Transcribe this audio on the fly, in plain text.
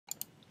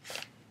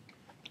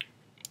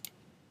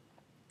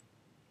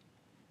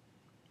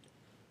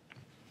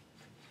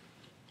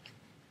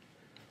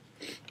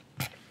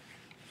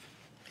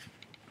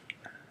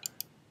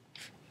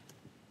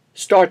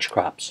Starch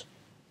crops.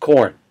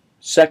 Corn,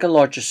 second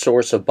largest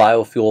source of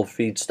biofuel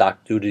feedstock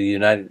due to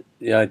the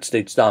United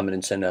States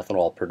dominance in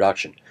ethanol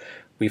production.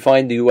 We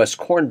find the U.S.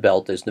 Corn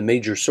Belt as the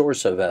major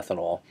source of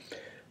ethanol.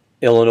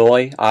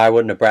 Illinois,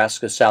 Iowa,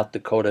 Nebraska, South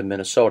Dakota, and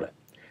Minnesota.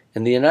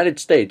 In the United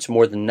States,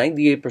 more than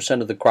 98%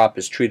 of the crop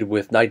is treated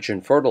with nitrogen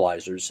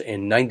fertilizers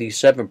and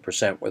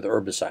 97% with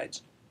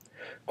herbicides.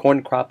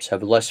 Corn crops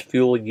have less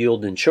fuel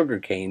yield than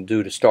sugarcane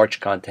due to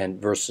starch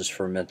content versus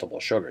fermentable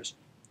sugars.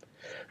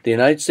 The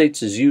United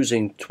States is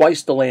using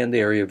twice the land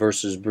area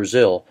versus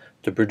Brazil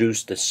to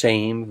produce the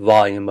same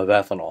volume of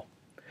ethanol.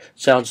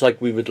 Sounds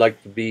like we would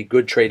like to be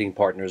good trading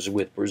partners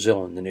with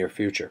Brazil in the near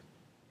future.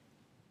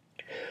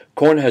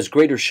 Corn has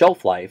greater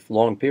shelf life,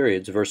 long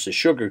periods, versus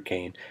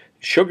sugarcane.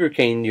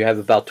 Sugarcane, you have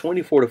about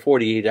 24 to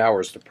 48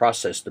 hours to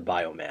process the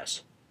biomass.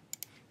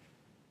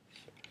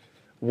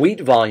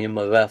 Wheat volume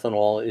of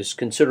ethanol is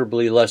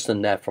considerably less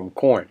than that from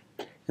corn.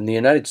 In the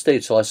United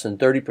States, less than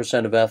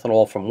 30% of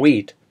ethanol from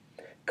wheat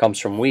comes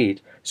from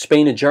wheat.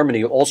 Spain and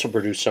Germany also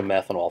produce some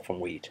ethanol from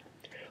wheat.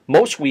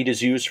 Most wheat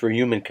is used for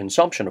human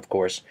consumption, of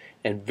course,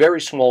 and very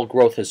small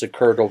growth has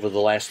occurred over the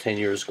last 10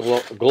 years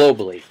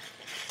globally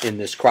in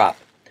this crop.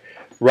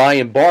 Rye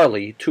and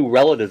barley, two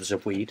relatives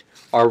of wheat,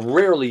 are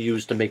rarely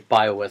used to make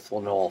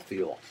bioethanol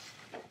fuel.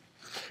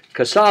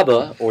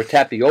 Cassava, or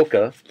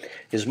tapioca,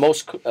 is the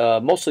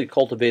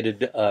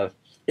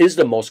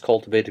most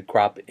cultivated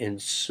crop in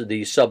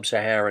the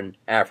sub-Saharan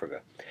Africa.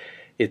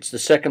 It's the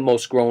second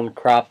most grown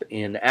crop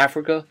in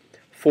Africa,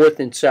 fourth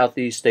in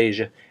Southeast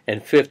Asia,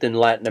 and fifth in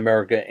Latin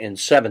America, and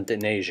seventh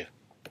in Asia.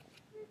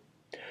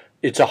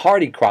 It's a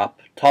hardy crop,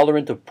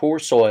 tolerant of poor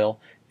soil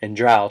and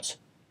droughts,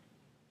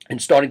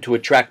 and starting to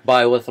attract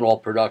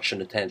bioethanol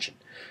production attention.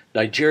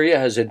 Nigeria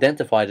has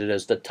identified it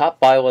as the top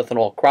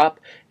bioethanol crop,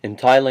 and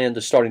Thailand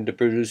is starting to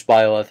produce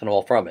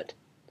bioethanol from it.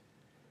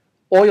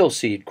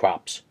 Oilseed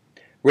crops.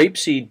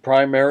 Rapeseed,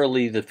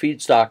 primarily the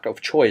feedstock of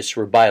choice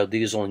for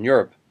biodiesel in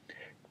Europe.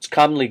 It's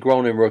commonly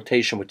grown in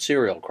rotation with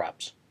cereal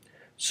crops.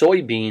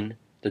 Soybean,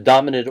 the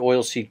dominant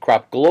oilseed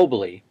crop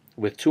globally,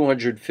 with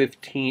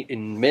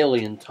 215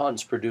 million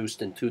tons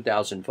produced in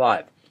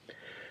 2005.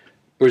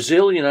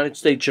 Brazil, United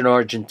States, and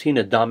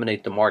Argentina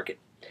dominate the market.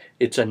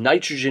 It's a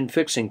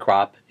nitrogen-fixing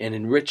crop and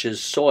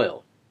enriches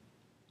soil.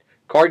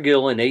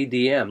 Cargill and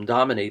ADM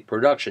dominate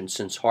production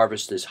since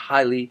harvest is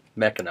highly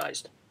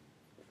mechanized.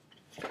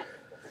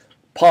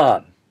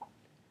 Palm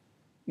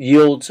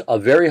yields a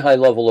very high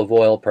level of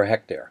oil per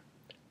hectare.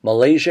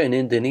 Malaysia and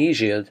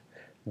Indonesia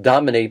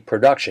dominate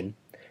production,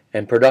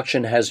 and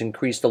production has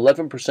increased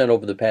 11%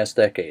 over the past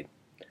decade.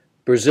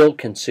 Brazil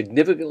can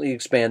significantly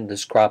expand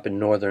this crop in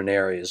northern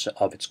areas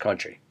of its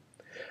country.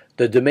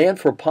 The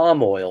demand for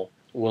palm oil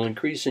will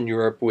increase in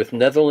Europe, with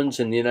Netherlands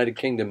and the United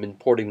Kingdom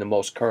importing the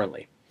most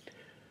currently.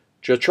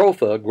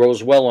 Jatropha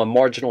grows well on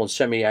marginal and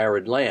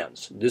semi-arid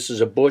lands. This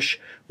is a bush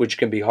which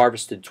can be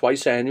harvested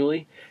twice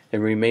annually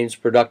and remains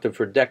productive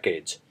for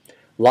decades.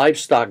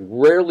 Livestock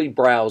rarely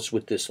browse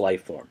with this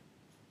life form.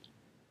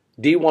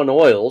 D1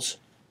 Oils,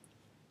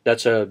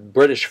 that's a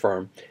British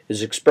firm,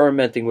 is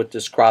experimenting with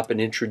this crop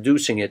and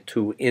introducing it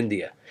to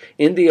India.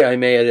 India, I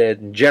may add,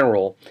 in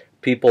general,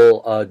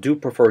 people do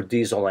prefer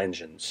diesel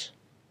engines.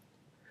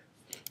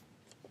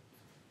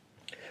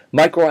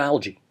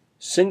 Microalgae,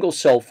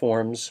 single-cell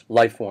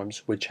life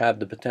forms, which have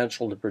the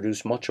potential to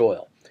produce much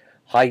oil.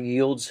 High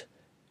yields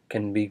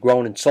can be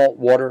grown in salt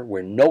water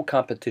where no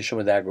competition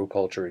with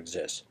agriculture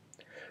exists.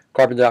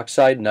 Carbon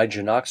dioxide,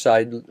 nitrogen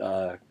oxide,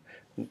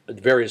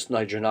 various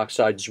nitrogen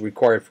oxides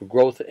required for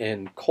growth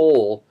in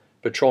coal,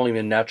 petroleum,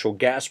 and natural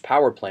gas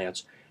power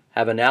plants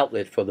have an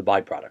outlet for the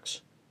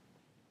byproducts.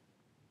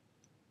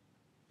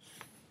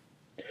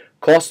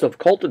 Cost of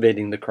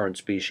cultivating the current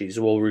species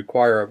will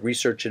require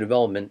research and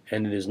development,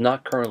 and it is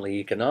not currently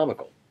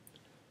economical.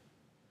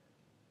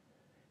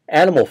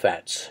 Animal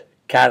fats,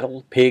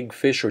 cattle, pig,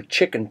 fish, or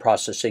chicken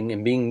processing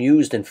and being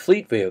used in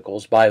fleet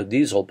vehicles,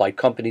 biodiesel, by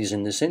companies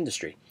in this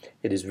industry.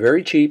 It is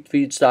very cheap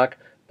feedstock,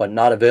 but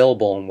not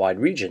available in wide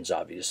regions,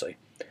 obviously.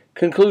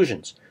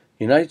 Conclusions.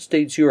 The United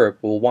States, Europe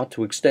will want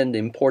to extend the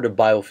import of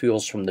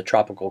biofuels from the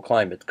tropical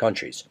climate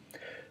countries.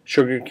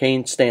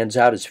 Sugarcane stands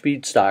out as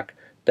feedstock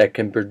that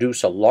can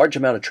produce a large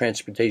amount of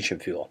transportation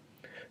fuel.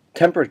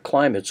 Temperate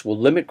climates will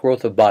limit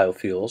growth of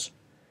biofuels,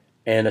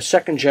 and a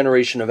second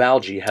generation of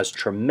algae has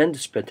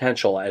tremendous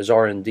potential as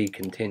R&D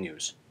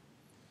continues.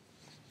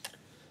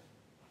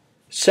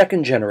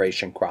 Second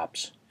generation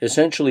crops,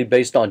 essentially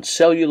based on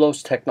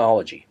cellulose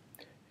technology,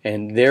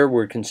 and there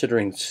we're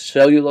considering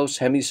cellulose,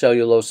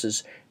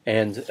 hemicelluloses,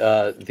 and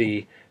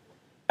the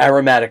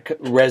aromatic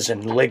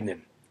resin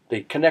lignin,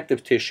 the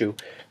connective tissue,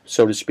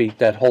 so to speak,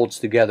 that holds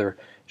together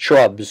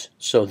shrubs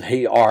so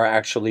they are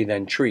actually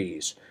then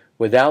trees.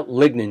 Without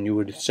lignin, you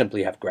would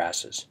simply have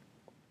grasses.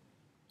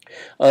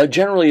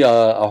 Generally,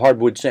 a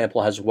hardwood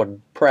sample has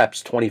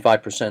perhaps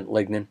 25%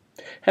 lignin.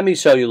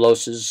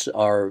 Hemicelluloses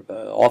are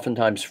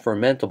oftentimes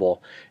fermentable,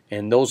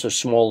 and those are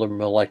smaller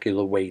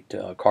molecular weight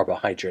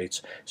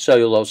carbohydrates.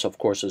 Cellulose, of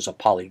course, is a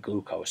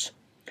polyglucose.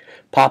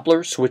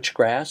 Poplar,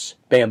 switchgrass,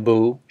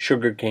 bamboo,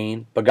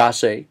 sugarcane,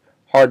 bagasse,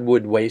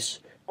 hardwood waste,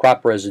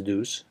 crop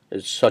residues,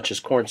 such as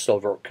corn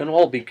stover, can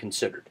all be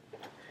considered.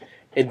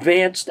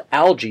 Advanced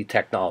algae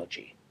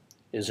technology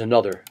is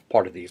another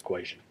part of the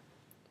equation.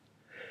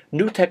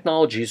 New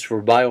technologies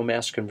for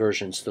biomass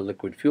conversions to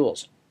liquid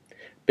fuels.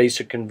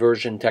 Basic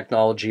conversion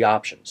technology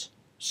options.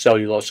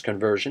 Cellulose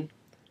conversion.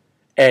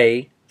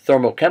 A.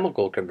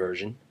 Thermochemical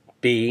conversion.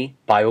 B.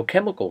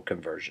 Biochemical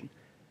conversion.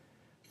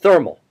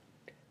 Thermal.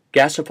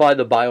 Gasify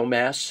the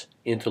biomass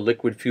into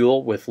liquid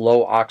fuel with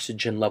low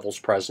oxygen levels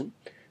present.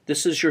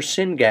 This is your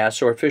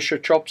syngas or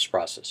Fischer-Tropsch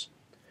process.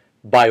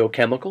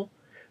 Biochemical.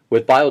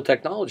 With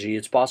biotechnology,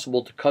 it's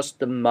possible to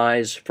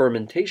customize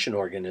fermentation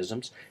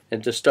organisms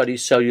and to study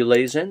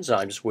cellulase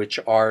enzymes, which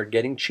are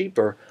getting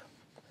cheaper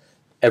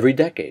every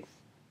decade.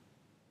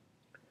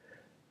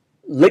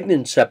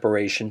 Lignin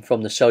separation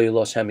from the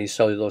cellulose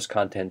hemicellulose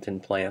content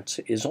in plants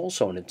is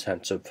also an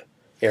intensive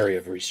area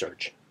of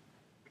research.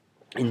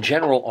 In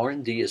general,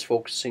 R&D is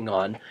focusing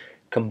on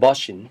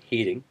combustion,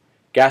 heating,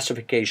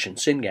 gasification,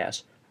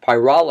 syngas,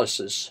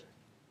 pyrolysis,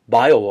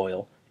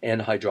 bio-oil,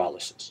 and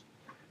hydrolysis.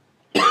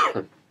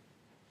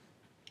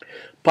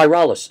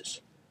 Pyrolysis.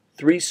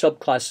 3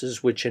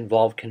 subclasses which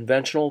involve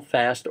conventional,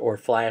 fast, or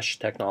flash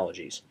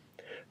technologies.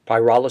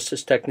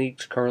 Pyrolysis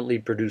techniques currently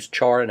produce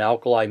char and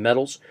alkali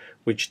metals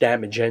which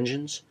damage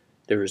engines.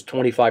 There is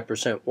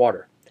 25%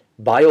 water.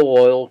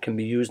 Bio-oil can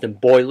be used in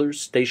boilers,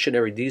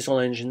 stationary diesel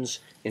engines,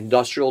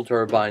 industrial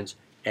turbines,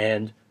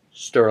 and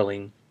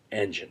Stirling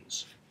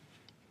engines.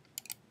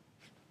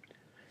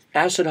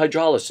 Acid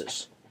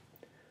hydrolysis.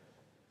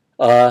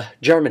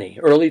 Germany,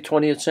 early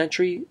 20th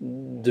century,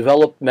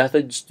 developed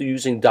methods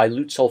using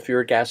dilute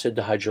sulfuric acid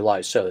to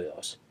hydrolyze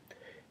cellulose.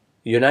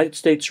 The United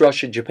States,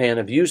 Russia, Japan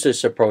have used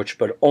this approach,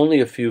 but only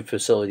a few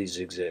facilities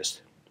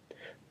exist.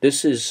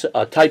 This is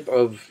a type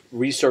of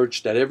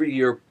research that every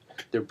year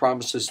there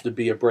promises to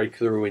be a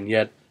breakthrough, and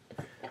yet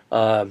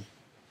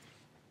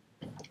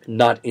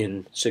not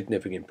in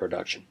significant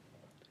production.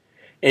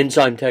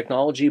 Enzyme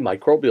technology,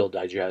 microbial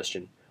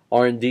digestion.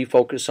 R&D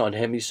focus on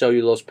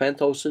hemicellulose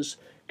pentoses,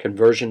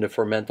 conversion to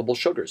fermentable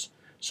sugars.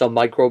 Some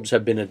microbes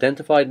have been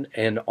identified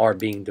and are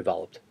being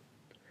developed.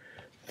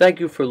 Thank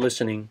you for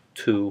listening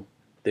to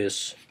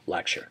this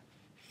lecture.